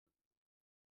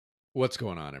What's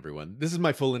going on, everyone? This is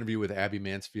my full interview with Abby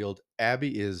Mansfield.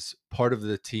 Abby is part of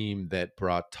the team that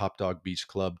brought Top Dog Beach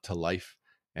Club to life.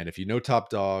 And if you know Top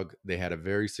Dog, they had a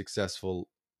very successful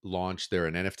launch. They're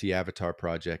an NFT avatar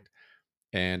project.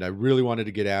 And I really wanted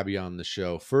to get Abby on the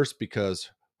show first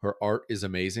because her art is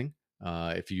amazing.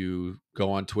 If you go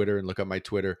on Twitter and look up my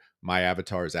Twitter, my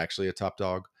avatar is actually a top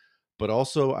dog. But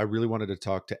also, I really wanted to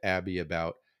talk to Abby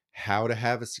about how to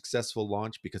have a successful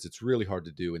launch because it's really hard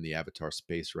to do in the avatar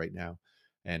space right now.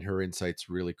 And her insight's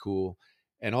really cool.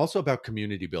 And also about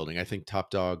community building. I think Top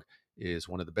Dog is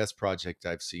one of the best projects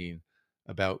I've seen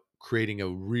about creating a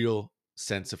real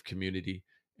sense of community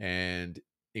and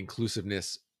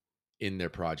inclusiveness in their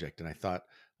project. And I thought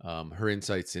her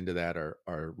insights into that are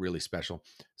really special.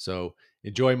 So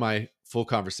enjoy my full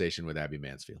conversation with Abby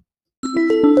Mansfield.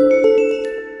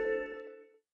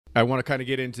 I want to kind of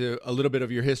get into a little bit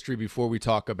of your history before we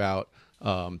talk about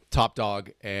Top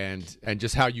Dog and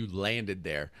just how you landed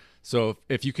there. So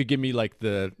if you could give me like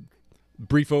the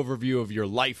brief overview of your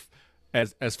life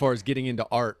as far as getting into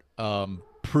art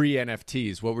pre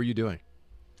NFTs, what were you doing?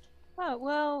 Oh,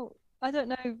 well, I don't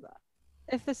know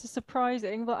if this is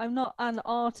surprising, but I'm not an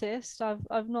artist. I'm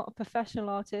not a professional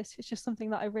artist. It's just something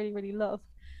that I really, really love.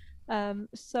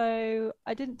 So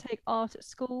I didn't take art at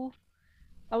school.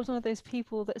 I was one of those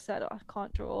people that said, "Oh, I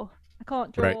can't draw. I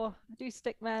can't Right. draw. I do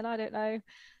stick man. I don't know."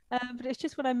 But it's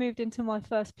just when I moved into my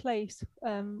first place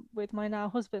with my now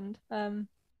husband.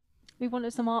 We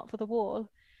wanted some art for the wall,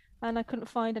 and I couldn't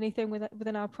find anything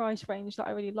within our price range that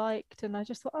I really liked. And I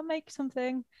just thought I'll make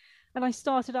something. And I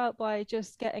started out by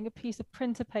just getting a piece of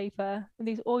printer paper and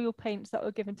these oil paints that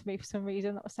were given to me for some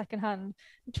reason that was secondhand,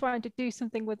 and trying to do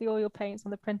something with the oil paints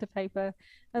on the printer paper.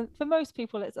 And for most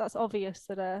people, that's obvious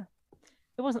that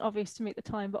it wasn't obvious to me at the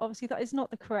time, but obviously that is not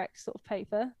the correct sort of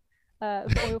paper for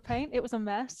oil paint. It was a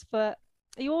mess, but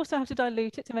you also have to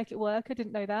dilute it to make it work. I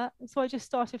didn't know that, so I just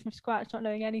started from scratch, not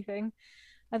knowing anything.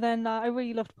 And then I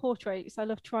really loved portraits. I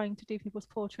loved trying to do people's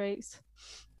portraits.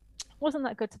 Wasn't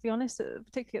that good, to be honest,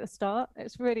 particularly at the start.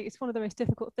 It's one of the most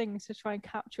difficult things to try and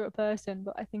capture a person,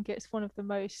 but I think it's one of the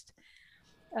most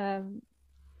um,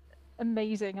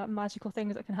 amazing, magical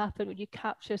things that can happen when you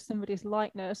capture somebody's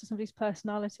likeness or somebody's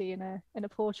personality in a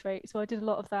portrait. So I did a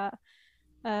lot of that.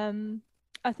 Um,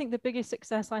 I think the biggest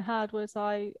success I had was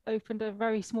I opened a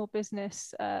very small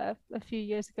business a few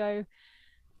years ago,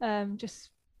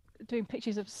 just doing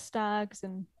pictures of stags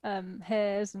and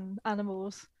hares and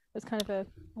animals as kind of a That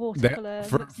watercolor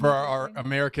for mixed for media our thing.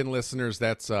 American listeners,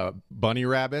 that's bunny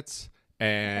rabbits Yeah,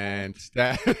 and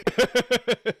that.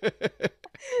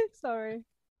 sorry.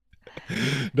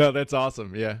 No, that's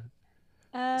awesome. Yeah.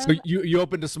 So Um, you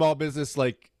opened a small business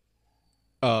like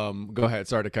go ahead.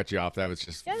 Sorry to cut you off. That was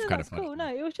just yeah, no, kind of that's funny cool. to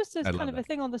me. No, it was just as I kind love of a that.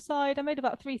 thing on the side. I made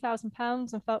about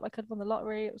 £3,000 and felt like I'd won the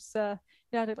lottery. It was, I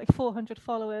had like 400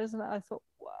 followers, and I thought,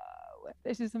 wow,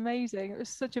 this is amazing. It was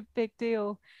such a big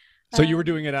deal. So you were Um,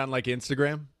 doing it on like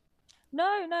Instagram? no,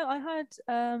 I had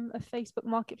a Facebook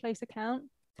Marketplace account,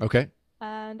 Okay.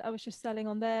 and I was just selling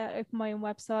on there. I opened my own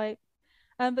website.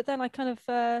 But then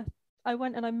I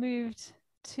went and I moved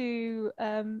to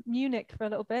Munich for a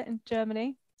little bit in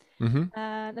Germany, Mm-hmm.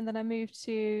 and then I moved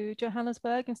to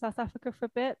Johannesburg in South Africa for a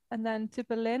bit, and then to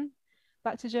Berlin,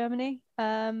 back to Germany.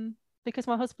 Because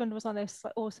my husband was on this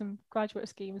like awesome graduate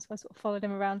scheme, so I sort of followed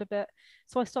him around a bit.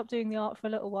 So I stopped doing the art for a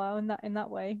little while in that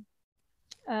way.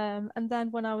 And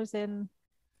then when I was in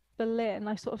Berlin,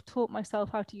 I sort of taught myself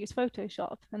how to use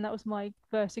Photoshop, and that was my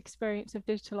first experience of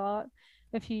digital art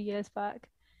a few years back.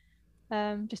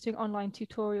 Just doing online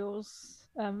tutorials.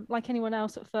 Like anyone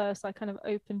else at first, I kind of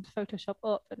opened Photoshop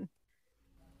up and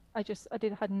I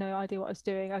had no idea what I was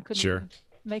doing. I couldn't Sure. even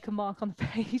make a mark on the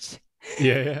page.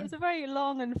 Yeah, It yeah. was a very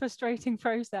long and frustrating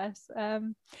process.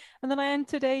 And then I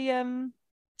entered a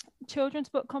children's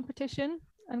book competition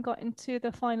and got into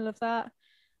the final of that,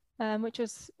 which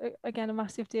was again a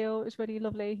massive deal. It was really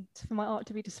lovely for my art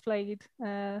to be displayed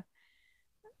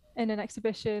in an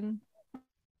exhibition,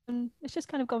 and it's just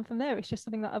kind of gone from there. It's just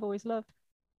something that I've always loved.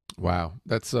 Wow.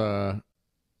 That's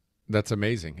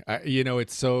amazing.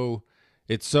 It's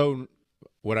so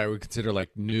what I would consider like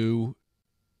new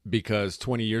because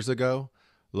 20 years ago,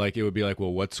 like it would be like,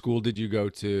 well, what school did you go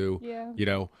to?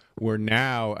 Yeah. We're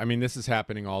now, I mean, this is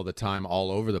happening all the time,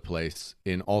 all over the place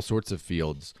in all sorts of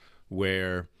fields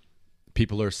where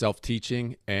people are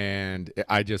self-teaching. And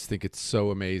I just think it's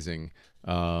so amazing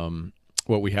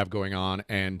what we have going on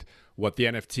and what the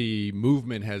NFT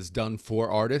movement has done for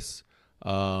artists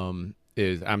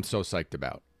is I'm so psyched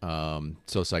about.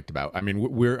 So psyched about. I mean,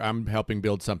 I'm helping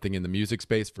build something in the music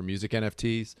space for music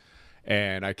NFTs,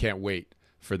 and I can't wait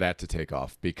for that to take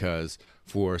off, because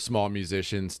for small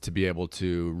musicians to be able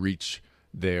to reach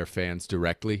their fans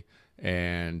directly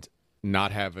and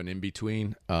not have an in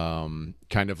between,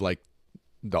 kind of like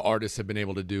the artists have been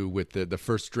able to do with the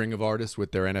first string of artists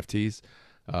with their NFTs,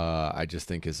 I just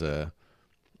think is an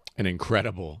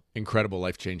incredible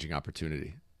life changing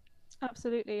opportunity.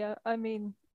 Absolutely. I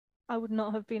mean, I would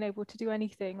not have been able to do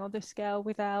anything on this scale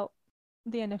without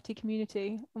the NFT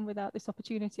community and without this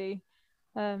opportunity.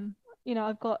 Um,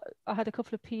 I had a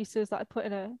couple of pieces that I put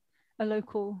in a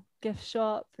local gift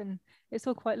shop, and it's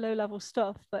all quite low level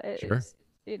stuff, but Sure.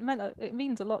 it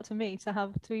means a lot to me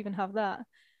to even have that,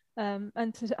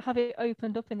 and to have it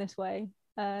opened up in this way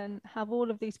and have all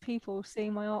of these people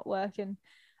seeing my artwork and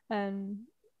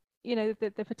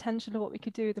the potential of what we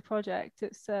could do with the project.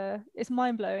 It's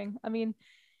mind blowing. I mean,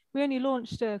 we only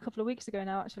launched a couple of weeks ago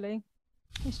now, actually.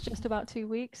 It's just about 2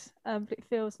 weeks, but it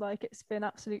feels like it's been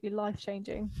absolutely life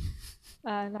changing.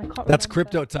 And I can't That's remember.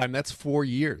 crypto time. That's 4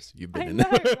 years you've been I in know,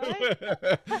 right?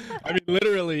 there. I mean,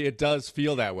 literally, it does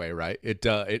feel that way, right?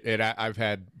 I've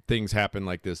had things happen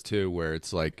like this too, where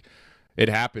it's like it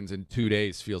happens in 2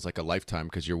 days, feels like a lifetime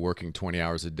because you're working 20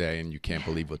 hours a day and you can't Yeah,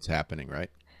 believe what's happening, right?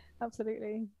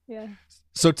 absolutely. Yeah.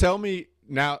 So tell me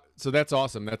now. So that's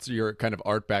awesome. That's your kind of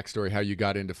art backstory, how you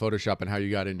got into Photoshop and how you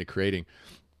got into creating.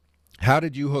 How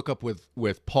did you hook up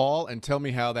with Paul? And tell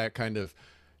me how that kind of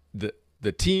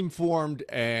the team formed,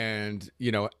 and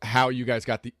how you guys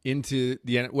got into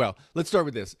the well. Let's start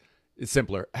with this. It's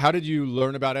simpler. How did you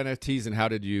learn about NFTs,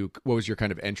 and what was your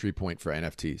kind of entry point for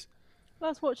NFTs? I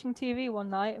was watching TV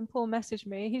one night and Paul messaged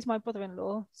me. He's my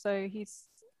brother-in-law, so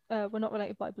we're not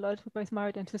related by blood. We're both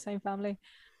married into the same family.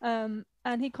 And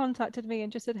he contacted me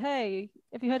and just said, "Hey,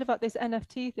 have you heard about this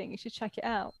NFT thing? You should check it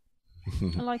out."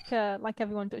 And like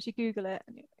everyone does, you Google it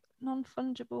and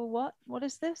non-fungible. What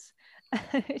is this?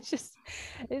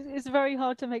 It's very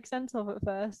hard to make sense of at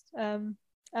first, and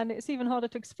it's even harder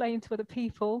to explain to other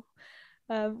people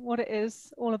what it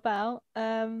is all about.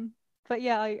 But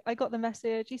yeah, I got the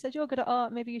message. He said, "You're good at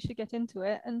art. Maybe you should get into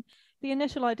it." And the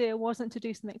initial idea wasn't to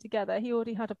do something together. He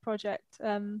already had a project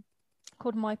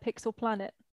called My Pixel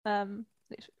Planet.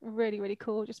 It's really, really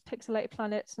cool. Just pixelated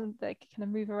planets and they kind of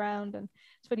move around, and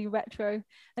it's really retro.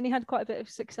 And he had quite a bit of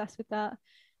success with that.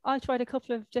 I tried a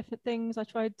couple of different things. I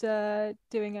tried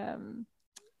doing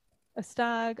a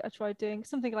stag. I tried doing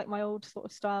something like my old sort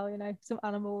of style, some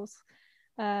animals.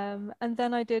 And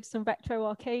then I did some retro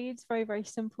arcades, very, very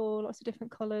simple, lots of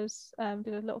different colors.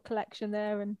 Did a little collection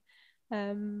there,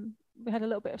 and we had a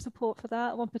little bit of support for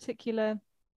that. One particular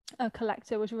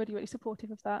collector was really, really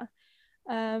supportive of that.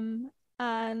 Um,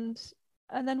 and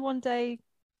and then one day,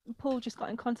 Paul just got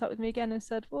in contact with me again and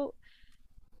said, "Well,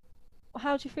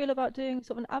 how do you feel about doing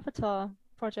sort of an avatar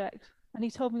project?" And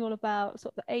he told me all about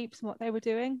sort of the apes and what they were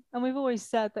doing. And we've always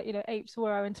said that, apes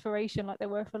were our inspiration, like they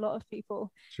were for a lot of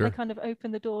people. They Sure. kind of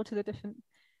opened the door to the different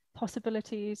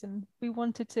possibilities. And we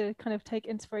wanted to kind of take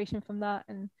inspiration from that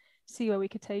and see where we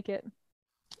could take it.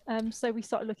 So we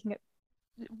started looking at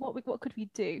what could we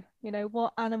do?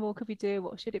 What animal could we do?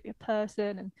 What should it be, a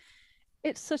person? And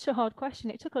it's such a hard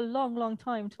question. It took a long, long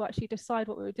time to actually decide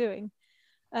what we were doing.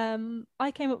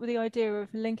 I came up with the idea of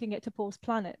linking it to Paul's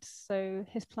planets. So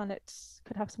his planets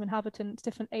could have some inhabitants,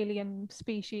 different alien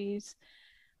species.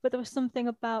 But there was something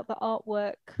about the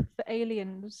artwork for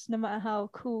aliens, no matter how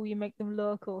cool you make them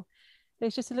look, or they're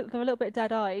a little bit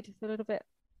dead-eyed. They're a little bit,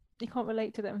 you can't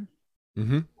relate to them.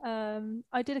 Mm-hmm.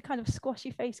 I did a kind of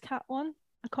squashy face cat one.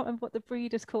 I can't remember what the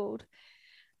breed is called.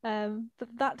 But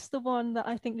that's the one that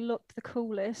I think looked the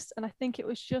coolest. And I think it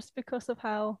was just because of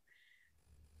how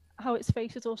its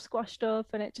face was all squashed up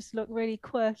and it just looked really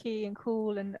quirky and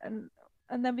cool, and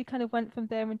then we kind of went from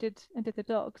there and did the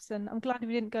dogs. And I'm glad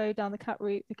we didn't go down the cat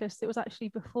route, because it was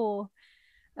actually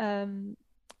um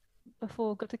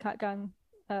before Gutter Cat Gang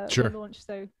were Sure. launched,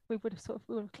 so we would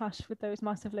have clashed with those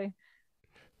massively.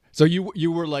 So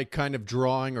you were like kind of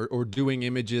drawing or doing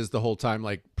images the whole time,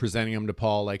 like presenting them to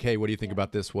Paul, like, hey, what do you think Yeah,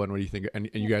 about this one? What do you think? And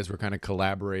you yeah, guys were kind of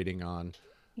collaborating on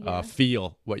yeah,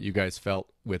 feel what you guys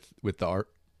felt with the art.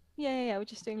 yeah. We're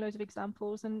just doing loads of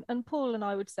examples, and Paul and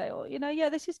I would say, "Oh, yeah,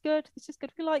 this is good,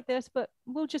 we like this, but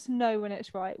we'll just know when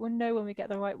it's right, we'll know when we get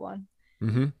the right one."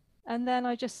 Mm-hmm. And then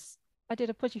I did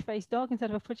a pudgy faced dog instead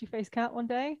of a pudgy faced cat one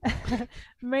day,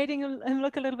 made him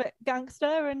look a little bit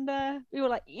gangster, and we were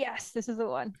like, "Yes, this is the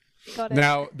one, got it."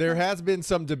 Now, there has been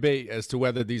some debate as to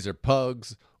whether these are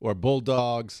pugs or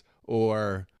bulldogs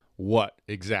or what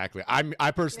exactly. I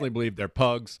Yeah, personally believe they're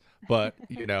pugs, but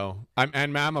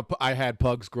I had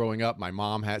pugs growing up. My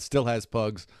mom still has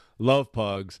pugs, love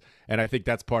pugs, and I think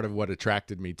that's part of what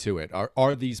attracted me to it.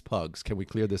 Are these pugs? Can we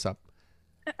clear this up?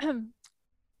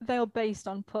 they are based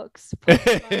on pugs.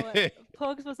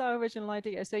 Pugs was our original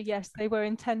idea. So yes, they were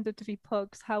intended to be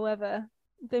pugs. However,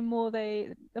 the more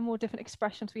different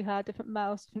expressions we had, different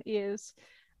mouths, different ears,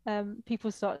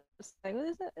 people start saying, well,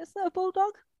 is that a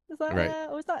bulldog? Is that Right.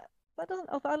 or is that doesn't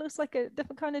oh, that looks like a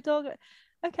different kind of dog.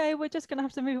 Okay, we're just gonna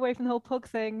have to move away from the whole pug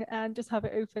thing and just have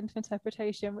it open to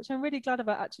interpretation, which I'm really glad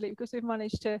about actually, because we've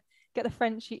managed to get the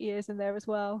Frenchy ears in there as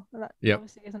well. And that Yep.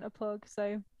 obviously isn't a pug.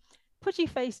 So pudgy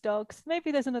face dogs.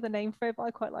 Maybe there's another name for it, but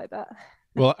I quite like that.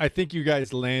 Well, I think you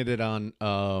guys landed on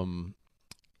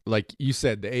like you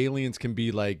said, the aliens can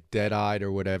be like dead-eyed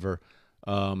or whatever.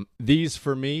 These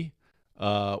for me,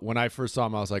 when I first saw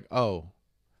them, I was like, oh,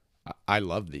 I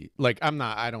love these. Like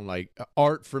I don't like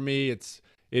art for me.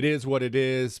 It is what it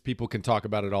is. People can talk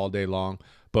about it all day long.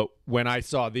 But when I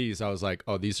saw these, I was like,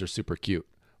 oh, these are super cute.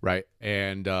 Right.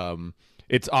 And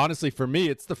it's honestly for me,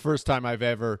 it's the first time I've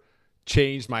ever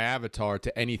changed my avatar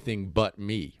to anything but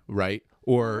me. Right.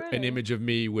 Oh, Or an really? image of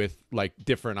me with like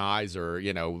different eyes or,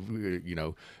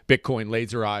 Bitcoin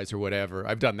laser eyes or whatever.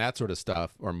 I've done that sort of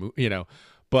stuff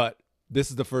but this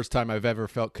is the first time I've ever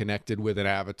felt connected with an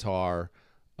avatar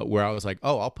where I was like,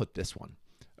 oh, I'll put this one.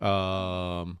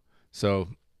 So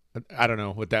I don't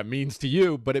know what that means to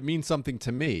you, but it means something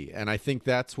to me. And I think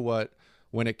that's what,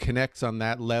 when it connects on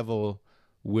that level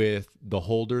with the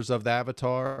holders of the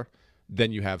avatar,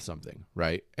 then you have something,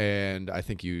 right? And I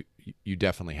think you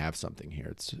definitely have something here.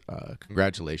 It's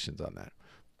congratulations on that.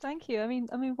 Thank you. I mean,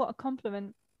 what a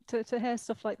compliment to hear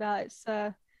stuff like that.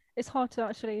 It's hard to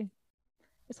actually,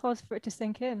 it's hard for it to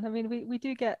sink in. I mean, we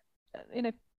do get, you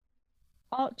know,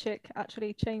 Art Chick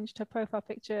actually changed her profile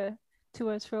picture to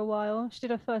us for a while. She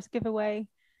did her first giveaway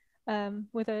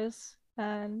with us,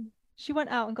 and she went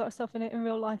out and got herself in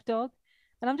real life dog.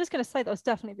 And I'm just going to say that was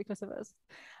definitely because of us.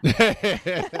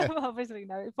 Uh, well, obviously,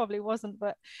 no, it probably wasn't,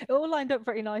 but it all lined up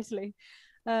pretty nicely.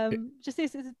 Just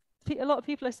a lot of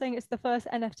people are saying it's the first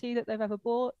NFT that they've ever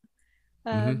bought.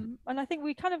 Mm-hmm. And I think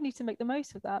we kind of need to make the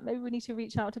most of that. Maybe we need to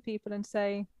reach out to people and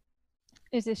say,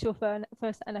 is this your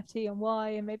first NFT and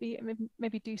why? And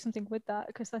maybe do something with that,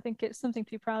 because I think it's something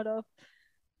to be proud of.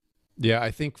 Yeah,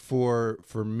 I think for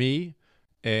me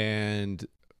and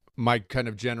my kind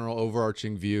of general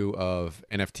overarching view of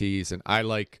NFTs, and I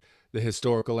like the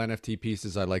historical NFT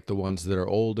pieces. I like the ones that are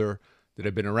older, that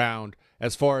have been around.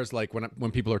 As far as like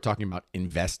when people are talking about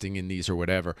investing in these or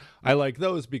whatever, I like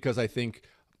those because I think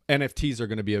NFTs are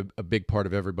going to be a big part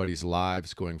of everybody's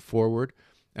lives going forward.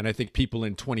 And I think people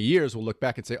in 20 years will look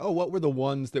back and say, oh, what were the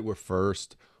ones that were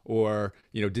first or,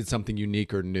 did something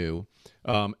unique or new?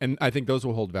 And I think those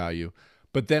will hold value.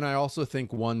 But then I also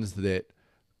think ones that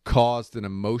caused an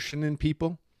emotion in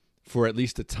people for at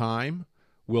least a time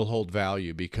will hold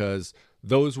value, because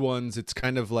those ones, it's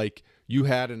kind of like you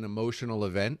had an emotional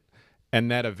event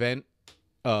and that event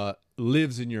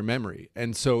lives in your memory.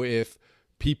 And so if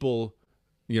people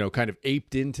kind of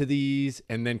aped into these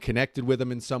and then connected with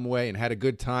them in some way and had a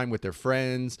good time with their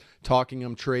friends, talking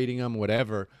them, trading them,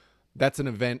 whatever, that's an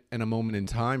event and a moment in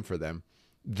time for them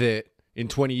that in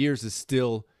 20 years is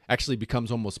still actually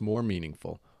becomes almost more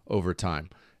meaningful over time.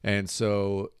 And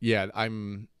so, yeah,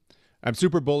 I'm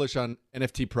super bullish on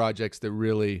NFT projects that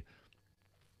really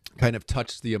kind of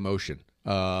touch the emotion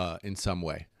in some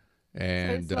way. So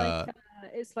And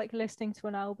it's like listening to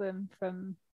an album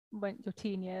from when your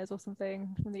teen years or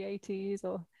something from the 80s,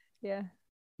 or yeah. I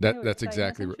that hear what you're that's saying. That's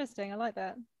exactly interesting. I like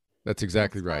that. that's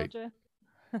exactly right. Nostalgia.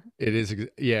 It is,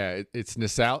 yeah. It's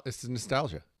nostalgia. It's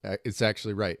nostalgia. It's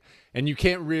actually right, and you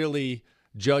can't really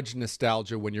judge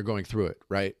nostalgia when you're going through it.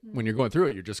 Right, when you're Mm. going through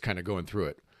it, you're just kind of going through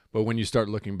it. But when you start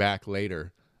looking back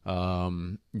later,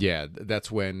 yeah,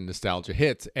 that's when nostalgia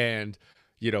hits. And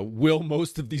will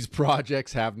most of these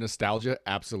projects have nostalgia?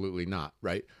 Absolutely not.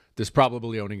 Right. There's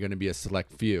probably only going to be a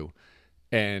select few,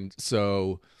 and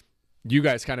so you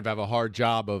guys kind of have a hard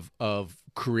job of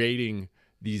creating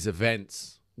these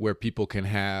events where people can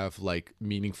have like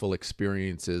meaningful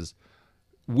experiences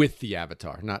with the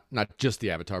avatar, not just the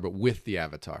avatar, but with the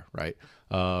avatar, right?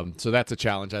 So that's a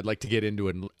challenge. I'd like to get into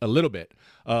it a little bit,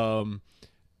 and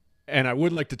I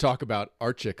would like to talk about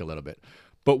Archic a little bit.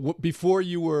 But before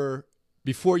you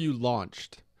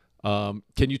launched, can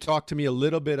you talk to me a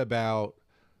little bit about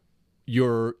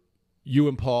your you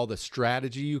and Paul, the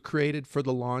strategy you created for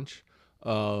the launch,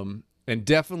 and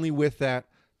definitely with that,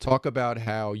 talk about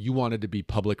how you wanted to be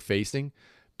public facing,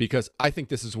 because I think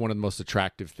this is one of the most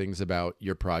attractive things about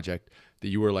your project, that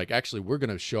you were like, actually, we're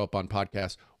going to show up on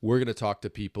podcasts, we're going to talk to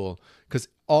people, because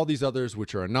all these others,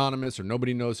 which are anonymous or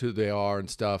nobody knows who they are and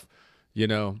stuff,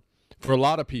 for a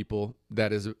lot of people,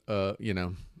 that is,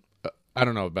 I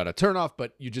don't know about a turnoff,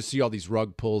 but you just see all these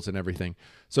rug pulls and everything.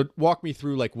 So walk me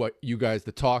through like what you guys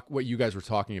what you guys were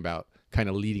talking about, kind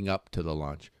of leading up to the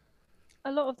launch.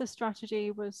 A lot of the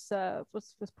strategy was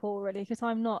poor really because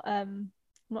I'm not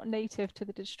native to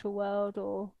the digital world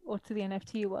or to the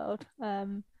NFT world.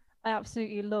 I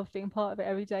absolutely love being part of it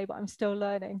every day, but I'm still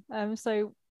learning.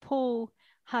 So Paul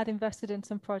had invested in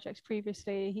some projects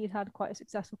previously. He'd had quite a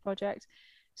successful project.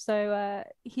 So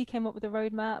he came up with a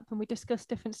roadmap and we discussed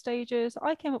different stages.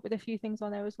 I came up with a few things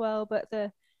on there as well, but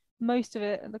the most of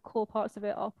it and the core parts of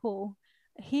it are Paul.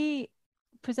 He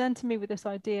presented me with this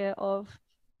idea of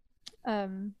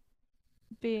um,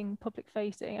 being public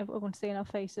facing. Everyone seeing our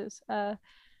faces. And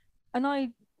I,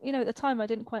 at the time, I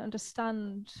didn't quite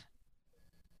understand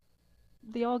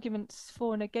the arguments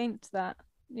for and against that.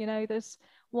 There's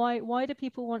why do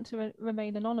people want to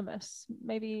remain anonymous?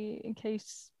 Maybe in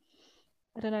case,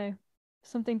 I don't know,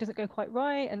 something doesn't go quite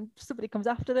right and somebody comes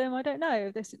after them. I don't know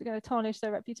if this is going to tarnish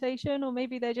their reputation, or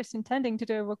maybe they're just intending to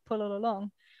do a rug pull all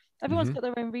along. Everyone's Mm-hmm. got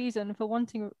their own reason for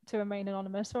wanting to remain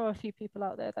anonymous. There are a few people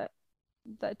out there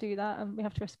that do that, and we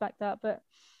have to respect that. But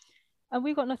and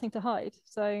we've got nothing to hide,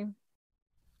 so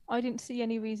I didn't see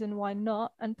any reason why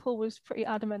not. And Paul was pretty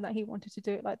adamant that he wanted to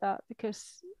do it like that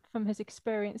because from his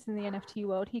experience in the NFT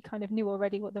world, he kind of knew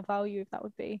already what the value of that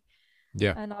would be.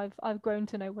 Yeah. And I've grown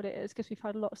to know what it is because we've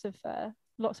had lots of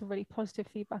really positive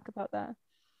feedback about that.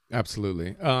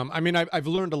 Absolutely. I mean, I've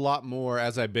learned a lot more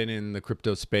as I've been in the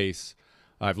crypto space.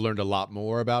 I've learned a lot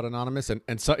more about anonymous,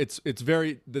 and so it's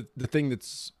very the thing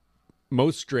that's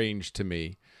most strange to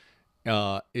me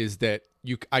is that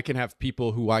I can have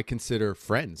people who I consider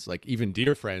friends, like even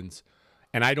dear friends,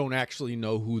 and I don't actually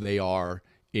know who they are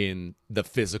in the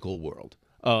physical world,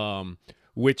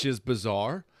 which is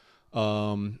bizarre.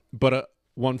 But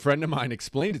one friend of mine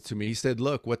explained it to me. He said,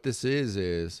 "Look, what this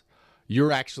is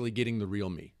you're actually getting the real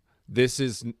me. This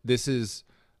is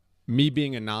me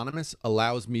being anonymous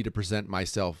allows me to present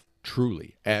myself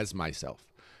truly as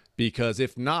myself. Because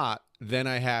if not, then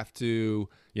I have to,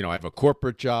 I have a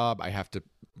corporate job, I have to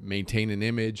maintain an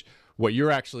image. What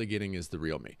you're actually getting is the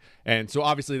real me. And so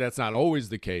obviously that's not always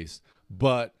the case,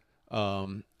 but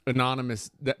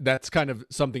anonymous, that's kind of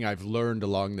something I've learned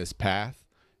along this path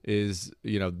is,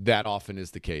 that often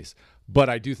is the case. But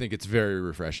I do think it's very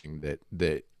refreshing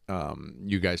that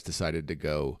you guys decided to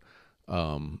go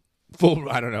full,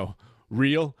 I don't know,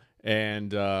 real.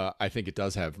 And I think it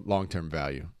does have long term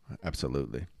value.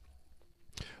 Absolutely.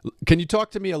 Can you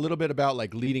talk to me a little bit about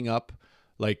like leading up?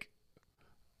 Like,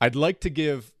 I'd like to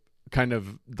give kind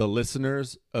of the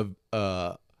listeners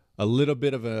a little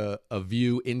bit of a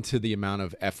view into the amount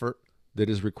of effort that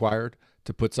is required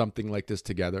to put something like this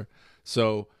together.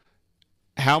 So,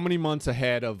 how many months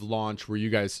ahead of launch were you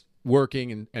guys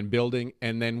working and building,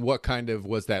 and then what kind of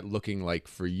was that looking like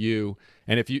for you?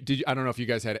 And if you did, I don't know if you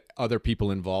guys had other people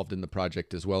involved in the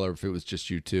project as well, or if it was just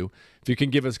you two. If you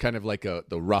can give us kind of like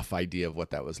the rough idea of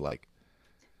what that was like.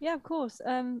 Yeah, of course.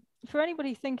 For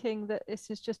anybody thinking that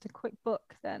this is just a quick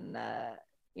book, then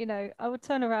I would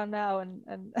turn around now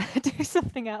and do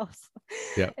something else.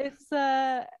 Yeah. It's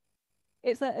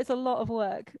it's a lot of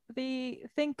work. The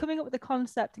thing coming up with the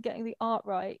concept and getting the art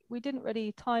right, we didn't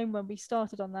really time when we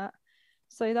started on that.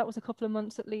 So that was a couple of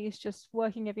months at least, just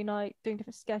working every night, doing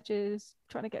different sketches,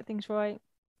 trying to get things right.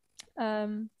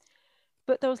 Um,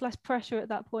 but there was less pressure at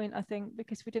that point, I think,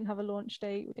 because we didn't have a launch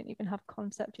date, we didn't even have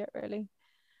concept yet, really.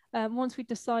 Once we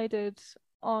decided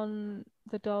on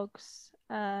the dogs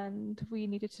and we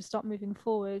needed to start moving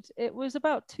forward, it was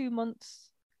about 2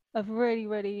 months of really,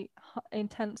 really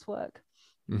intense work.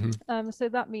 Mm-hmm. So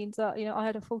that means that I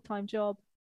had a full-time job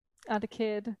and a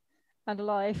kid and a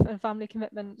life and family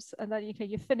commitments, and then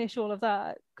you finish all of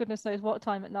that, goodness knows what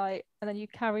time at night, and then you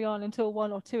carry on until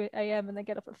 1 or 2 a.m. and then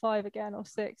get up at 5 again or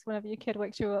 6 whenever your kid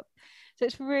wakes you up. So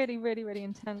it's really, really, really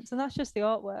intense, and that's just the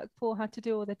artwork. Paul had to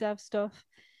do all the dev stuff,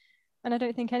 and I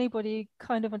don't think anybody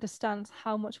kind of understands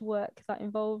how much work that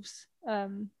involves.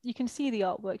 You can see the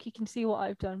artwork, you can see what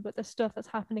I've done, but the stuff that's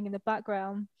happening in the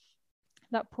background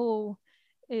that Paul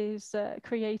is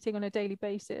creating on a daily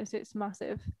basis, it's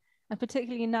massive. And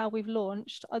particularly now we've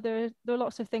launched, there are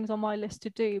lots of things on my list to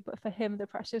do, but for him, the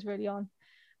pressure's really on.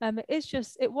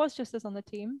 It was just us on the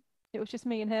team. It was just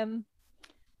me and him,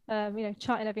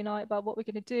 chatting every night about what we're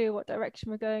going to do, what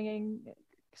direction we're going in,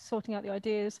 sorting out the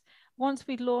ideas. Once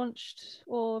we'd launched,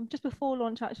 or just before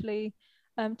launch, actually,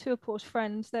 two of Paul's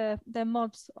friends, they're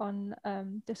mods on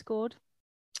Discord.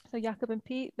 So Jakob and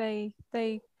Pete, they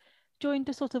joined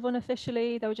us sort of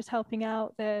unofficially. They were just helping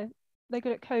out. They're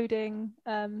good at coding,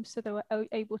 so they were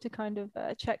able to kind of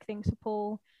check things for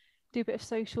Paul, do a bit of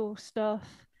social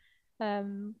stuff.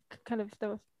 Kind of they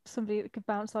were somebody that could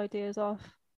bounce ideas off.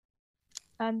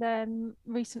 And then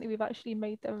recently we've actually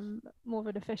made them more of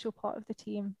an official part of the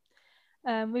team.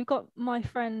 We've got my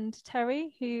friend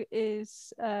Terry, who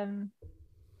is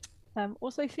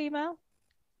also female,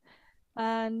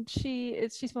 and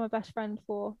she's been my best friend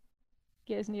for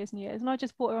years and years and years. And I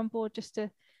just brought her on board just to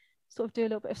sort of do a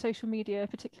little bit of social media,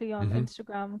 particularly on Hmm.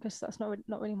 Instagram, because that's not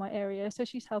really my area. So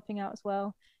she's helping out as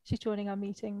well. She's joining our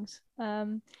meetings.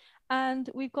 And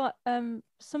we've got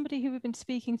somebody who we've been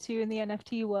speaking to in the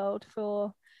NFT world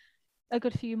for a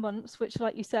good few months, which,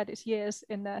 like you said, it's years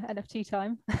in NFT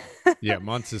time. Yeah,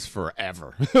 months is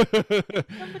forever.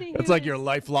 Somebody That's who like your is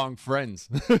lifelong friends.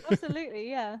 absolutely,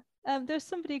 yeah. There's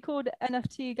somebody called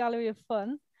NFT Gallery of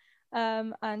Fun,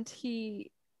 and he's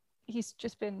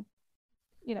just been,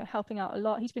 helping out a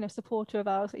lot. He's been a supporter of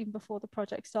ours even before the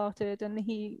project started, and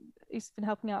he's been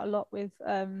helping out a lot with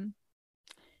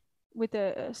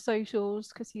the socials,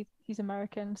 because he's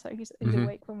American, so he's Hmm.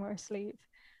 awake when we're asleep.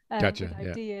 With Gotcha.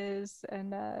 Yeah, ideas,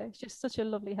 and he's just such a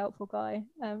lovely, helpful guy.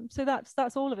 So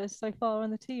that's all of us so far on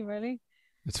the team, really.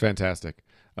 it's fantastic.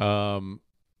 Um,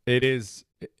 it is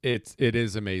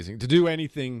amazing to do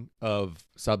anything of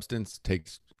substance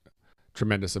takes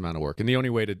tremendous amount of work, and the only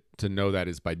way to know that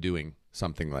is by doing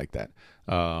something like that.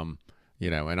 Um,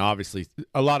 and obviously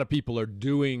a lot of people are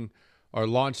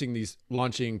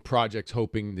launching projects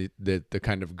hoping that the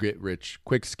kind of get rich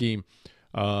quick scheme.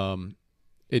 Um,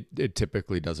 it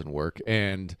typically doesn't work,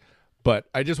 but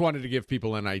I just wanted to give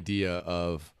people an idea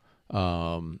of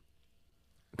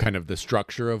kind of the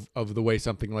structure of the way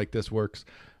something like this works.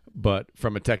 But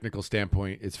from a technical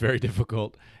standpoint, it's very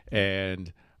difficult.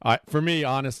 And for me,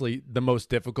 honestly, the most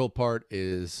difficult part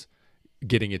is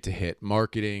getting it to hit.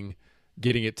 Marketing,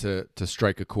 getting it to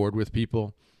strike a chord with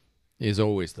people is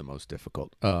always the most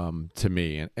difficult to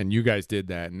me. And you guys did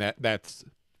that, and that's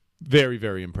very,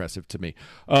 very impressive to me.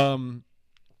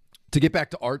 To get back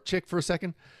to Art Chick for a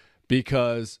second,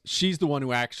 because she's the one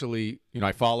who actually,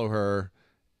 I follow her.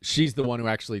 She's the one who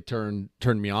actually turned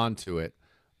me on to it.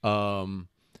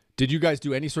 Did you guys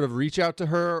do any sort of reach out to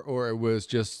her, or it was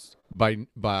just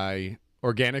by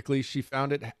organically she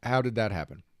found it? How did that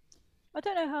happen? I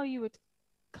don't know how you would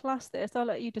class this. I'll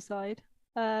let you decide.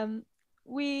 Um,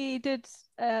 we did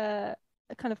a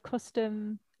kind of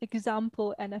custom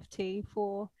example NFT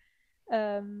for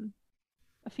um,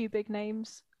 a few big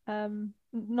names.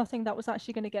 Nothing that was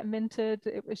actually going to get minted.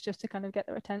 It was just to kind of get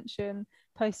their attention,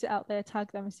 post it out there,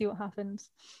 tag them, and see what happens.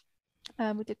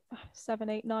 We did 7,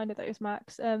 8, 9 of those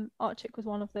max. Archic was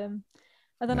one of them.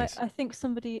 And then Nice. I think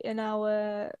somebody in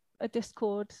our a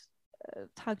Discord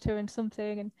tagged her in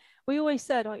something. And we always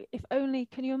said, like, if only,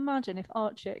 can you imagine if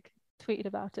Archic tweeted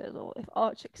about it, or if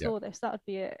Archic Yeah. saw this, that would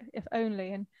be it, if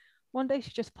only. And one day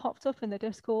she just popped up in the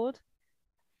Discord,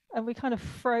 and we kind of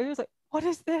froze, like, what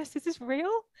is this? Is this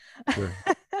real? Sure.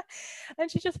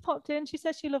 And she just popped in. She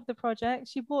said she loved the project.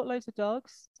 She bought loads of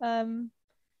dogs.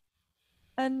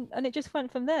 And it just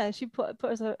went from there. She put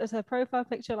as her profile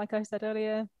picture, like I said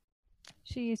earlier.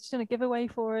 She's done a giveaway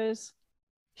for us.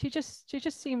 She just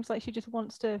seems like she just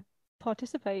wants to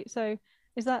participate. So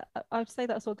is that, I'd say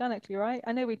that's organically, right?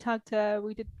 I know we tagged her,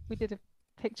 we did a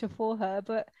picture for her,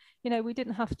 but we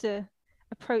didn't have to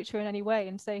approach her in any way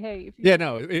and say, hey, if you Yeah,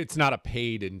 no, it's not a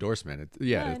paid endorsement. no,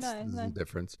 no, This is the no.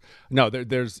 difference. No,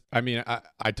 there's. I mean,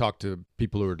 I talk to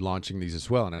people who are launching these as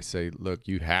well, and I say, look,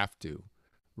 you have to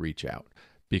reach out,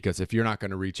 because if you're not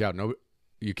going to reach out, no,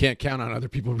 you can't count on other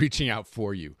people reaching out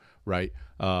for you, right?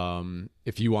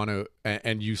 If you want to,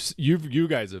 and you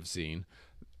guys have seen,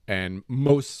 and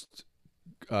most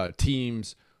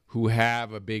teams who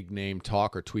have a big name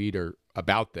talk or tweet or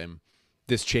about them,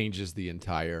 this changes the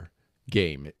entire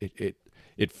game. It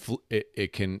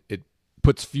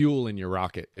puts fuel in your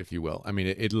rocket, if you will. I mean,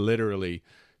 it literally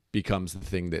becomes the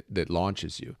thing that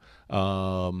launches you.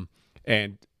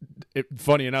 And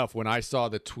funny enough, when I saw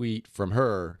the tweet from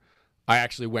her, I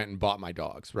actually went and bought my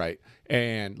dogs, right?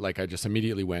 And like I just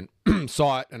immediately went,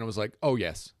 saw it, and I was like, oh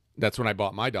yes, that's when I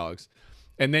bought my dogs.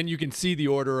 And then you can see the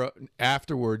order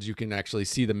afterwards. You can actually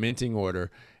see the minting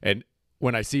order, and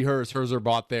when I see hers are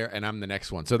bought there, and I'm the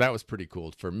next one. So that was pretty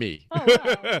cool for me Oh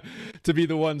wow. to be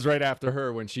the ones right after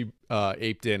her. When she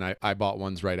aped in, I bought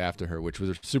ones right after her, which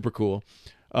was super cool.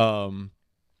 Um,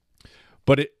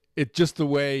 but it just the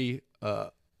way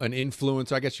an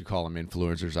influencer, I guess you call them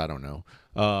influencers, I don't know,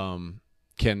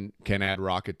 can add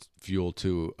rocket fuel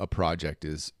to a project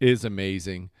is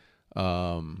amazing.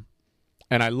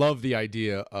 And I love the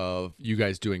idea of you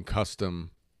guys doing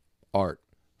custom art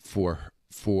for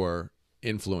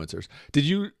influencers. Did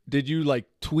you like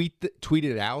tweet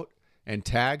it out and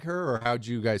tag her, or how'd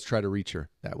you guys try to reach her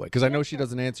that way? Because I know she Yeah.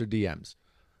 doesn't answer DMs.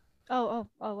 Oh,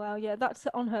 wow. Yeah, that's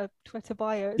on her Twitter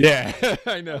bio. It's Yeah, great.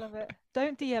 I I know. love it.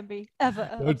 Don't DM me ever.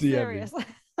 I'm Don't DM me. serious.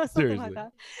 Or something like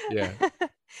Seriously.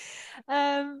 that.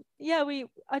 Yeah. Yeah,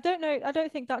 I don't know. I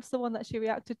don't think that's the one that she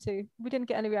reacted to. We didn't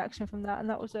get any reaction from that, and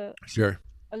that was Sure.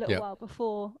 a little Yeah. while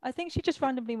before. I think she just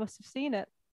randomly must have seen it.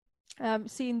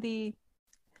 Seen the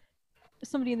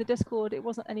somebody in the Discord. It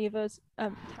wasn't any of us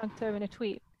tagged her in a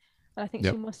tweet. And I think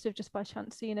she Yep. must have just by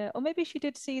chance seen it, or maybe she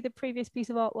did see the previous piece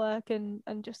of artwork and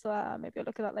just thought, maybe I'll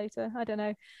look at that later. I don't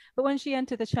know. But when she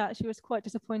entered the chat, she was quite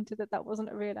disappointed that that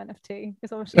wasn't a real NFT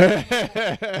because obviously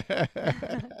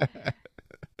it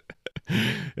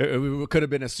was. It could have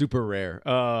been a super rare.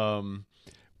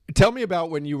 Tell me about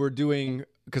when you were doing,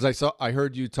 because I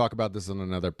heard you talk about this on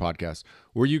another podcast,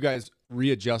 where you guys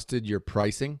readjusted your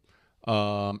pricing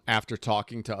after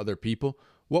talking to other people.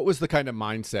 What was the kind of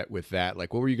mindset with that?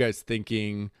 Like, what were you guys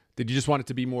thinking? Did you just want it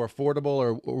to be more affordable,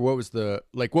 or what was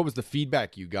the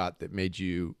feedback you got that made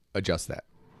you adjust that?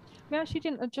 We actually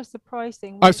didn't adjust the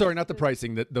pricing. I'm We sorry, not the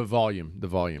adjusted, pricing, the volume,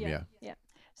 yeah, yeah. yeah.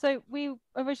 So we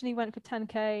originally went for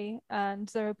 10K and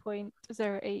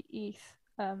 0.08 ETH,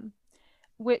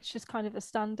 which is kind of a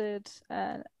standard.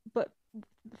 But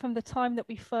from the time that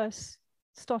we first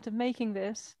started making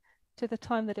this to the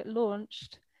time that it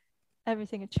launched,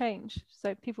 everything had changed.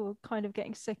 So people were kind of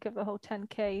getting sick of the whole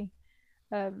 10K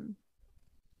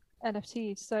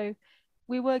NFTs. So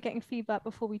we were getting feedback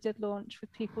before we did launch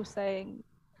with people saying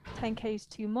 10K is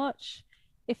too much.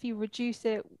 If you reduce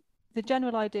it, the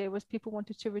general idea was people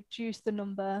wanted to reduce the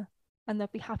number and they'll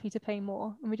be happy to pay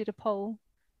more. And we did a poll,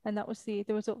 and that was the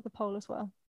result of the poll as well.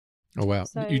 Oh wow! You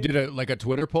So did a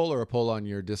Twitter poll or a poll on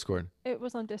your Discord? it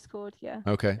was on Discord, yeah.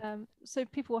 Okay. So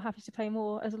people were happy to pay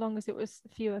more as long as it was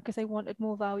fewer because they wanted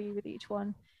more value with each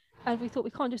one. And we thought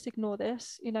we can't just ignore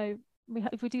this.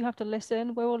 If we do have to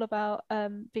listen, we're all about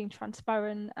being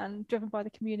transparent and driven by the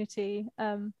community.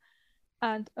 And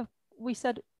we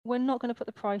said we're not going to put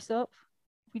the price up.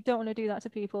 We don't want to do that to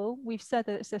people. We've said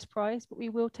that it's this price, but we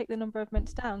will take the number of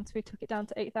mints down. So we took it down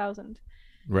to 8,000.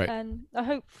 Right. And I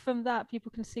hope from that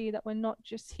people can see that we're not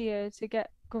just here to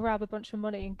grab a bunch of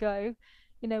money and go.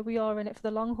 We are in it for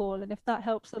the long haul. And if that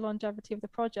helps the longevity of the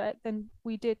project, then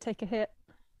we did take a hit,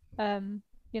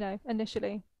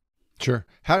 initially. Sure.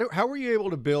 How were you able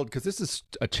to build? Because this is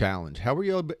a challenge. How were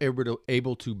you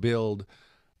able to build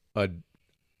a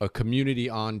community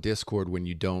on Discord when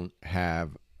you don't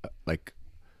have like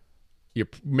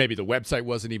maybe the website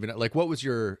wasn't even like what was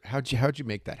your how'd you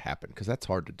make that happen? Because that's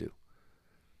hard to do.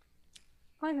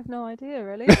 I have no idea,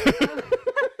 really.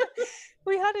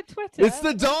 We had a Twitter. It's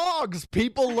the dogs.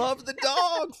 People love the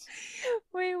dogs.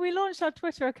 We launched our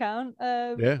Twitter account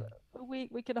Yeah. a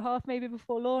week and a half maybe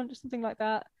before launch, something like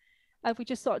that. And we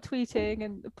just started tweeting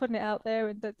and putting it out there,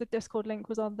 and the Discord link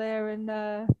was on there, and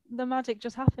the magic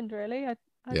just happened. Really, I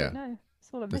don't know. It's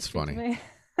all a That's mystery to funny. me.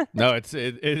 No, it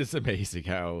is amazing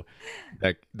how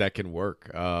that can work.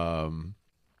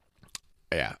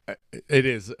 Yeah, it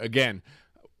is. Again,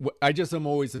 I just am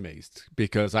always amazed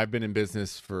because I've been in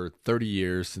business for 30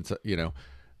 years since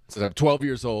since I'm 12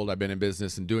 years old. I've been in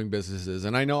business and doing businesses,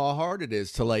 and I know how hard it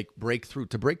is to like break through.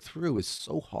 To break through is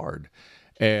so hard,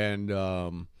 and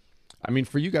I mean,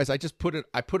 for you guys, I put it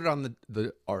on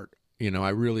the art. I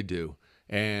really do,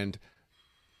 and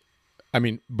I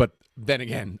mean, but then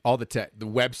again, all the tech, the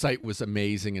website was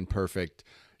amazing and perfect.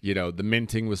 The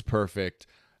minting was perfect.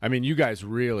 I mean, you guys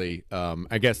really,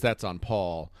 I guess that's on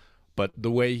Paul, but the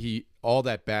way all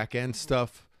that back end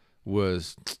stuff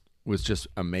was just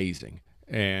amazing.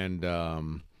 And,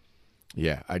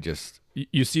 yeah,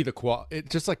 you see the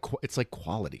it's like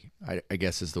quality, I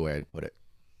guess is the way I'd put it.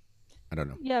 I don't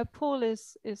know. Yeah, Paul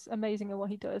is amazing at what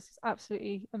he does. He's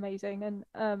absolutely amazing, and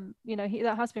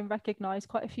that has been recognized.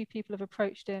 Quite a few people have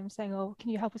approached him saying, "Oh, can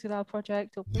you help us with our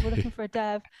project?" Or we're looking for a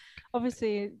dev.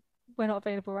 Obviously, we're not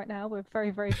available right now. We're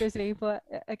very, very busy, but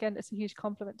again, it's a huge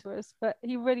compliment to us. But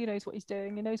he really knows what he's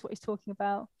doing. He knows what he's talking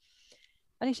about,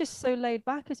 and he's just so laid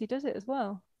back as he does it as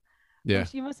well. Yeah.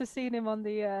 You must have seen him on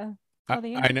the I know.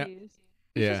 interviews.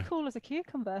 He's Yeah. just cool as a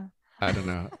cucumber. I don't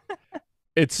know.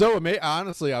 It's so amazing.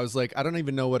 Honestly, I was like, I don't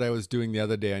even know what I was doing the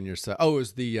other day on your site. Oh, it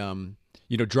was the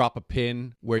drop a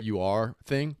pin where you are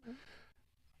thing.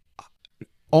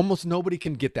 Almost nobody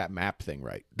can get that map thing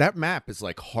right. That map is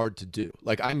like hard to do.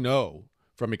 Like I know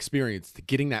from experience that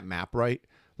getting that map right,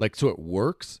 like so it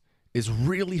works, is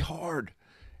really hard.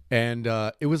 And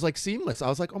it was like seamless. I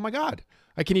was like, oh my God,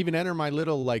 I can even enter my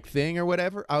little like thing or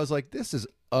whatever. I was like, this is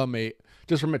amazing.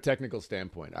 Just from a technical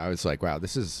standpoint, I was like, wow,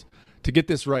 to get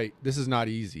this right, this is not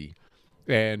easy.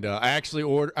 And I actually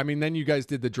ordered, I mean, then you guys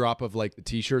did the drop of like the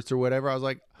t-shirts or whatever. I was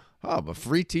like, oh, a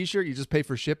free t-shirt? You just pay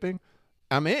for shipping?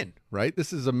 I'm in, right?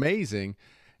 This is amazing.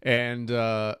 And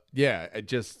yeah, it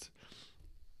just,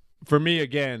 for me,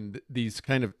 again, these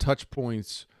kind of touch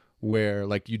points where,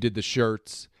 like, you did the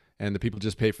shirts and the people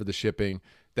just pay for the shipping,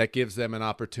 that gives them an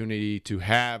opportunity to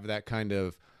have that kind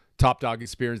of top dog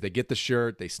experience. They get the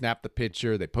shirt, they snap the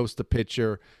picture, they post the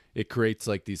picture. It creates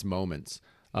like these moments.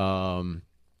 Um,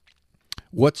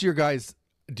 what's your guys?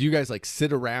 Do you guys like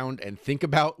sit around and think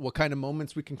about what kind of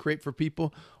moments we can create for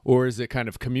people, or is it kind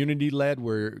of community led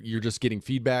where you're just getting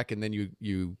feedback and then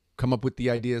you come up with the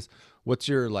ideas? What's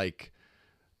your like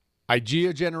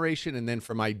idea generation, and then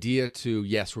from idea to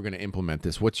yes, we're going to implement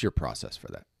this? What's your process for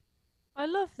that? I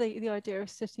love the idea of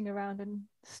sitting around and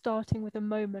starting with the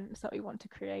moments that we want to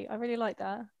create. I really like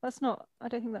that. That's not, I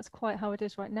don't think that's quite how it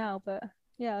is right now, but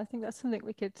yeah, I think that's something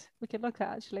we could look at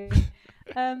actually.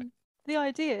 Um, the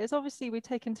idea is obviously we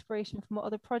take inspiration from what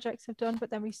other projects have done,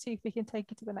 but then we see if we can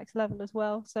take it to the next level as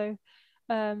well. So,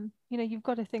 you've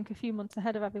got to think a few months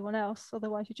ahead of everyone else,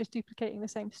 otherwise you're just duplicating the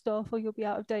same stuff, or you'll be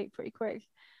out of date pretty quick.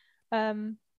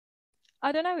 Um,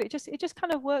 I don't know. It just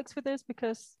kind of works with us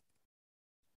because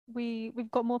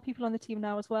we've got more people on the team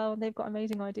now as well, and they've got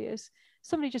amazing ideas.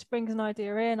 Somebody just brings an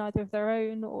idea in, either of their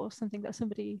own or something that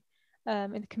somebody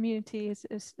in the community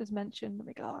has mentioned, and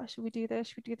we go, oh, should we do this?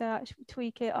 Should we do that? Should we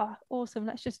tweak it? Oh, awesome,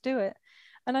 let's just do it.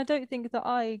 And I don't think that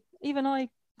I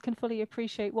can fully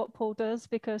appreciate what Paul does,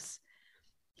 because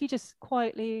he just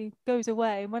quietly goes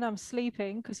away. And when I'm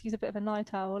sleeping, because he's a bit of a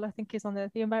night owl, I think he's on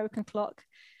the American clock.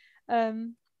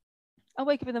 Um, I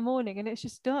wake up in the morning and it's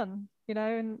just done,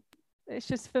 and it's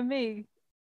just, for me,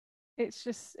 it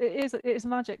is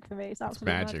magic for me. It's It's absolute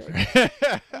magic. magic.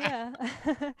 Yeah.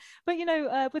 But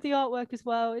with the artwork as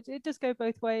well, it does go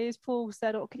both ways. Paul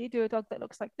said, oh, can you do a dog that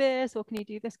looks like this, or can you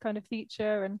do this kind of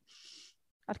feature? And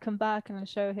I'd come back and I'd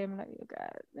show him, and like, he'll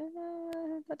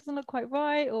go, that doesn't look quite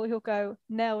right, or he'll go,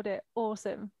 nailed it,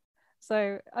 awesome.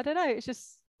 So I don't know, it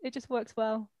just works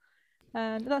well.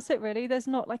 And that's it, really. There's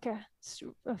not like a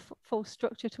full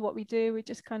structure to what we do. We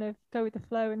just kind of go with the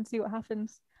flow and see what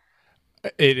happens.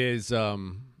 It is. I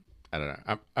don't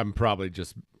know. I'm probably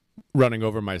just running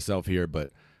over myself here,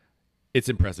 but it's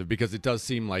impressive because it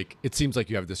seems like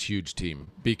you have this huge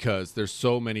team because there's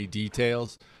so many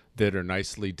details that are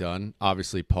nicely done.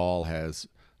 Obviously, Paul has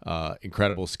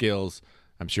incredible skills.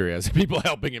 I'm sure he has people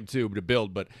helping him too to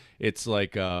build, but it's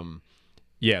like,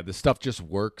 yeah, the stuff just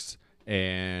works.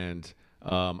 And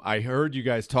I heard you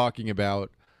guys talking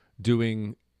about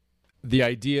doing the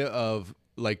idea of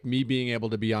like me being able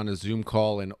to be on a Zoom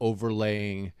call and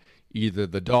overlaying either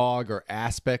the dog or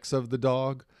aspects of the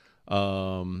dog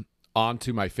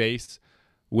onto my face,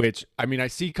 which I mean, I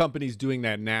see companies doing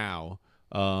that now,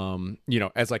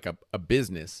 as like a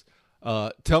business.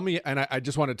 Tell me, and I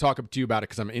just want to talk to you about it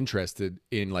because I'm interested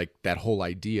in like that whole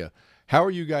idea. How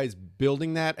are you guys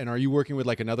building that? And are you working with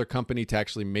like another company to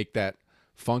actually make that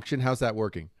function? How's that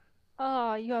working?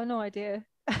 Oh, you have no idea.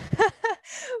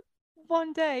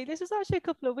 One day, this was actually a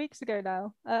couple of weeks ago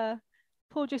now.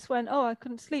 Paul just went, oh, I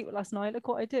couldn't sleep last night. Look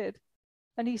what I did.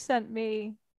 And he sent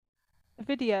me a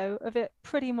video of it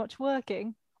pretty much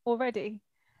working already.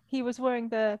 He was wearing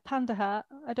the panda hat.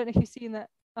 I don't know if you've seen that.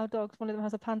 Our dogs, one of them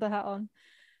has a panda hat on.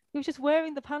 He was just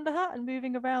wearing the panda hat and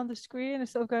moving around the screen and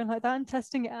sort of going like that and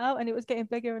testing it out. And it was getting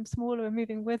bigger and smaller and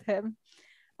moving with him.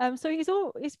 So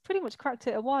he's pretty much cracked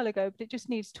it a while ago, but it just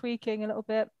needs tweaking a little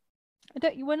bit.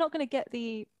 We're not going to get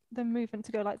the movement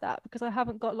to go like that because I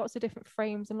haven't got lots of different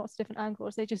frames and lots of different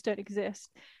angles. They just don't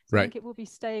exist. So I Right. think it will be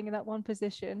staying in that one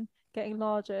position, getting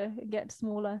larger and getting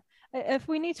smaller. If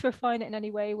we need to refine it in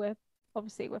any way, we're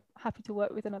happy to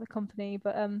work with another company.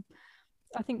 But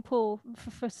I think Paul,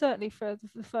 for certainly for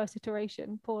the first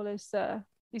iteration, Paul is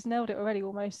he's nailed it already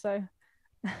almost. So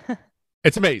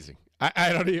It's amazing.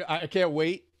 I don't even, I can't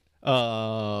wait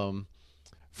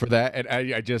for that. And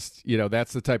I just,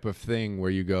 that's the type of thing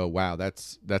where you go, wow,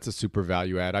 that's a super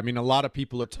value add. I mean, a lot of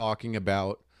people are talking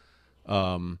about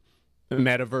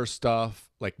metaverse stuff.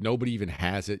 Like nobody even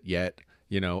has it yet.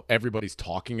 Everybody's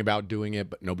talking about doing it,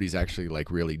 but nobody's actually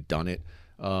like really done it.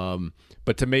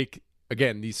 But to make,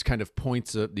 again, these kind of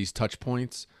points, these touch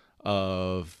points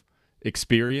of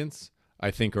experience,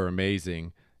 I think are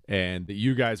amazing. And that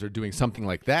you guys are doing something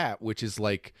like that, which is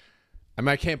like, I mean,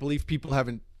 I can't believe people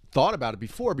haven't thought about it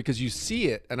before because you see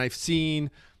it. And I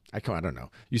don't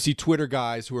know. You see Twitter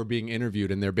guys who are being interviewed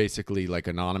and they're basically like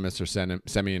anonymous or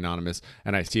semi-anonymous.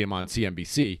 And I see them on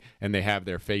CNBC and they have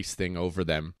their face thing over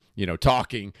them,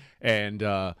 talking.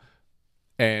 But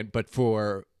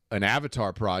for an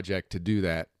avatar project to do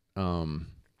that,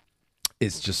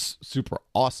 is just super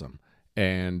awesome.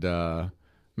 And,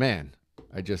 man,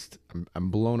 I'm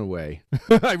blown away.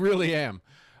 I really am.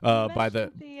 You by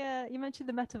the. mentioned you mentioned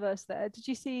the metaverse there. Did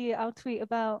you see our tweet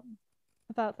about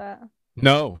that?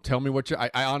 No, tell me what you.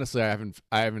 I honestly,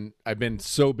 I've been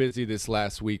so busy this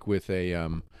last week with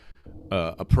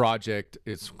a project.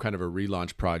 It's kind of a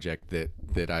relaunch project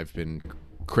that I've been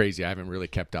crazy. I haven't really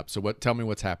kept up. So what? Tell me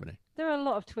what's happening. There are a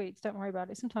lot of tweets. Don't worry about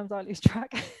it. Sometimes I lose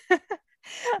track.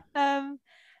 um,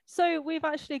 so we've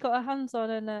actually got our hands on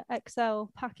an Excel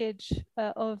package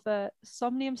of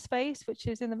Somnium space, which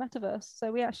is in the metaverse.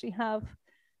 So we actually have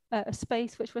a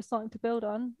space which we're starting to build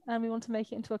on, and we want to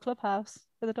make it into a clubhouse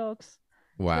for the dogs.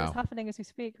 So it's Wow, happening as we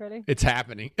speak, really. it's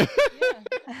happening.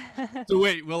 Yeah. So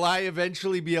wait, will I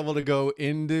eventually be able to go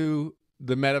into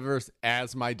the metaverse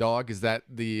as my dog? Is that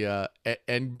the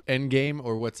end game,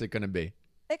 or what's it going to be?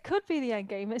 It could be the end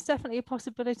game. It's definitely a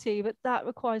possibility, but that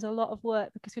requires a lot of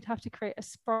work because we'd have to create a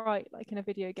sprite like in a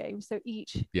video game. So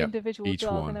each Yep, individual each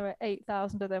dog, and one. there are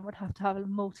 8,000 of them, would have to have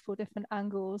multiple different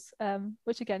angles,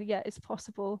 which again, yeah, it's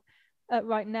possible.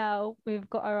 Right now, we've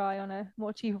got our eye on a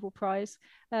more achievable prize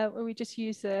where we just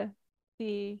use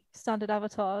the standard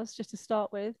avatars just to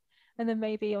start with, and then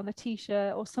maybe on a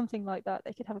t-shirt or something like that,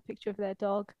 they could have a picture of their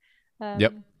dog.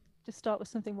 Yep. To start with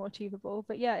something more achievable.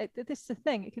 But yeah, this is the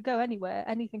thing. It could go anywhere.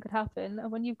 Anything could happen.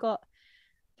 And when you've got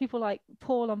people like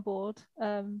Paul on board,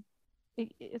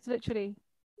 it's literally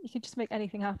you can just make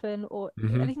anything happen, or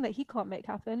Hmm. anything that he can't make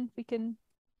happen. We can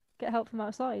get help from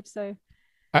outside. So,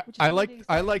 I, which is I really like I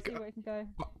exciting to like. see where it can go.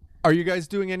 Are you guys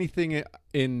doing anything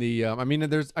in the? I mean,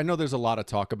 I know there's a lot of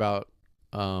talk about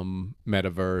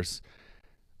metaverse,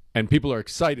 and people are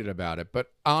excited about it. But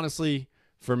honestly,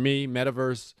 for me,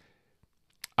 metaverse,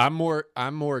 I'm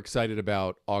more excited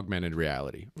about augmented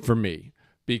reality for me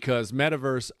because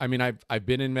metaverse. I mean, I've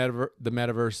been in the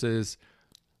metaverses.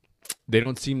 They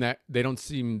don't seem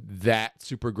that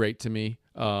super great to me.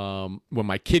 When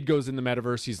my kid goes in the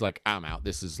metaverse, he's like, I'm out.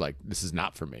 This is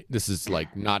not for me. This is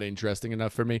like not interesting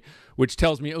enough for me, which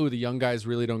tells me, oh, the young guys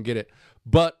really don't get it.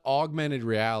 But augmented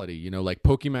reality, like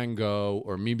Pokemon Go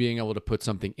or me being able to put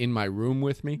something in my room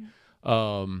with me,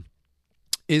 um,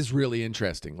 is really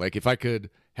interesting. Like if I could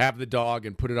have the dog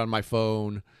and put it on my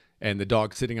phone and the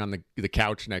dog sitting on the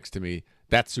couch next to me,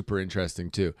 that's super interesting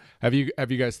too. Have you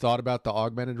guys thought about the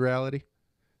augmented reality?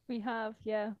 We have,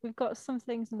 yeah, we've got some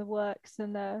things in the works,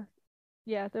 and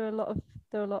yeah, there are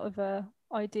a lot of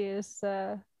ideas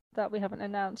that we haven't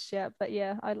announced yet. But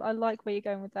yeah, I like where you're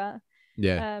going with that.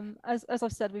 Yeah. As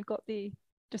I've said, we've got the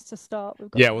just to start,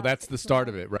 we've got Yeah, the well that's the handpicked start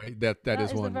layout. of it, right? That That is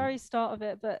is the one. very start of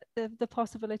it, but the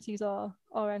possibilities are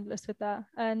endless with that.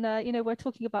 And we're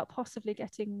talking about possibly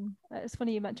getting. It's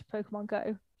funny you mentioned Pokemon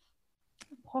Go,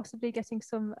 possibly getting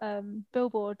some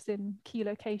billboards in key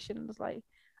locations like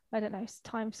I don't know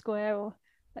Times Square or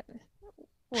uh,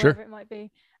 Sure. wherever it might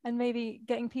be, and maybe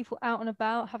getting people out and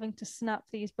about having to snap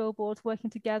these billboards, working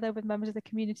together with members of the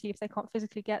community if they can't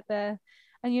physically get there.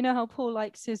 And you know how Paul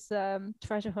likes his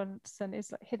treasure hunts and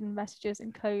his like hidden messages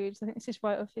and codes. I think this is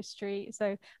right off his street.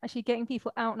 So actually getting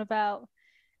people out and about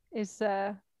is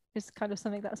uh is kind of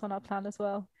something that's on our plan as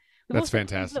well. We've That's also got these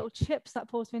fantastic. little chips that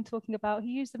Paul's been talking about. He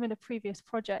used them in a previous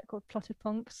project called Plotted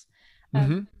Punks.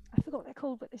 Mm-hmm. I forgot what they're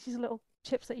called, but it's these little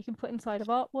chips that you can put inside of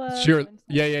artwork Sure. or inside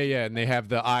Yeah, of yeah, things yeah. like And they that. have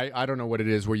the I don't know what it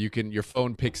is where your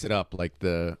phone picks it up like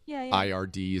the Yeah, yeah.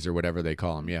 IRDs or whatever they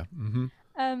call them. Mm. Yeah. Mm-hmm.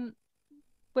 Um,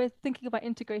 we're thinking about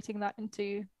integrating that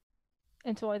into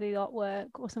either the artwork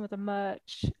or some of the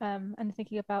merch, and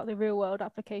thinking about the real world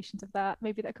applications of that.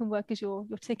 Maybe that can work as your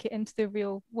ticket into the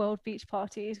real world beach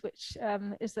parties, which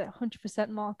is the 100%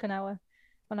 mark on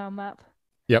our map,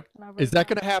 Yep. on our Is that roadmap.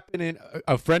 going to happen in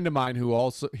a friend of mine who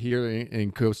also here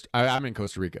in Costa? I'm in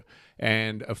Costa Rica,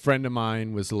 and a friend of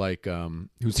mine was like,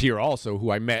 who's here also,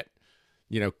 who I met,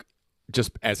 you know,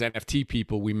 just as NFT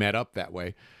people, we met up that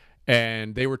way,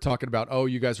 and they were talking about, oh,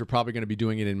 you guys are probably going to be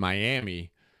doing it in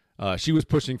Miami. She was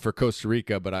pushing for Costa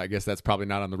Rica, but I guess that's probably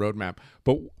not on the roadmap.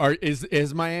 But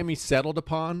is Miami settled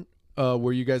upon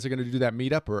where you guys are going to do that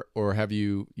meetup, or have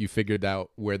you figured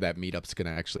out where that meetup's going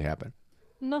to actually happen?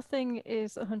 Nothing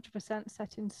is 100%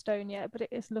 set in stone yet, but it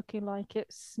is looking like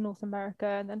it's North America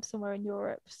and then somewhere in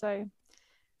Europe. So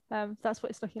that's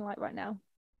what it's looking like right now.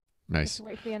 We Nice. can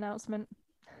wait for the announcement.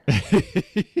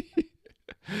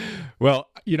 Well,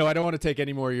 I don't want to take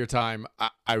any more of your time.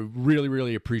 I really,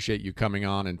 really appreciate you coming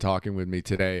on and talking with me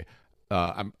today.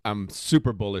 I'm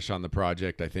super bullish on the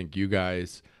project. I think you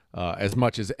guys, as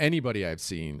much as anybody I've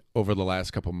seen over the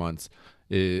last couple months,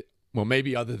 well,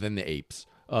 maybe other than the apes,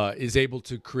 is able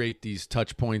to create these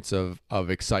touch points of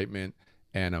excitement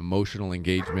and emotional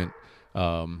engagement.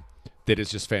 That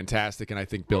is just fantastic, and I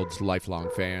think builds lifelong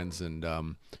fans. And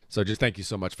so, just thank you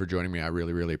so much for joining me. I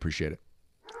really, really appreciate it.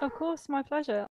 Of course, my pleasure.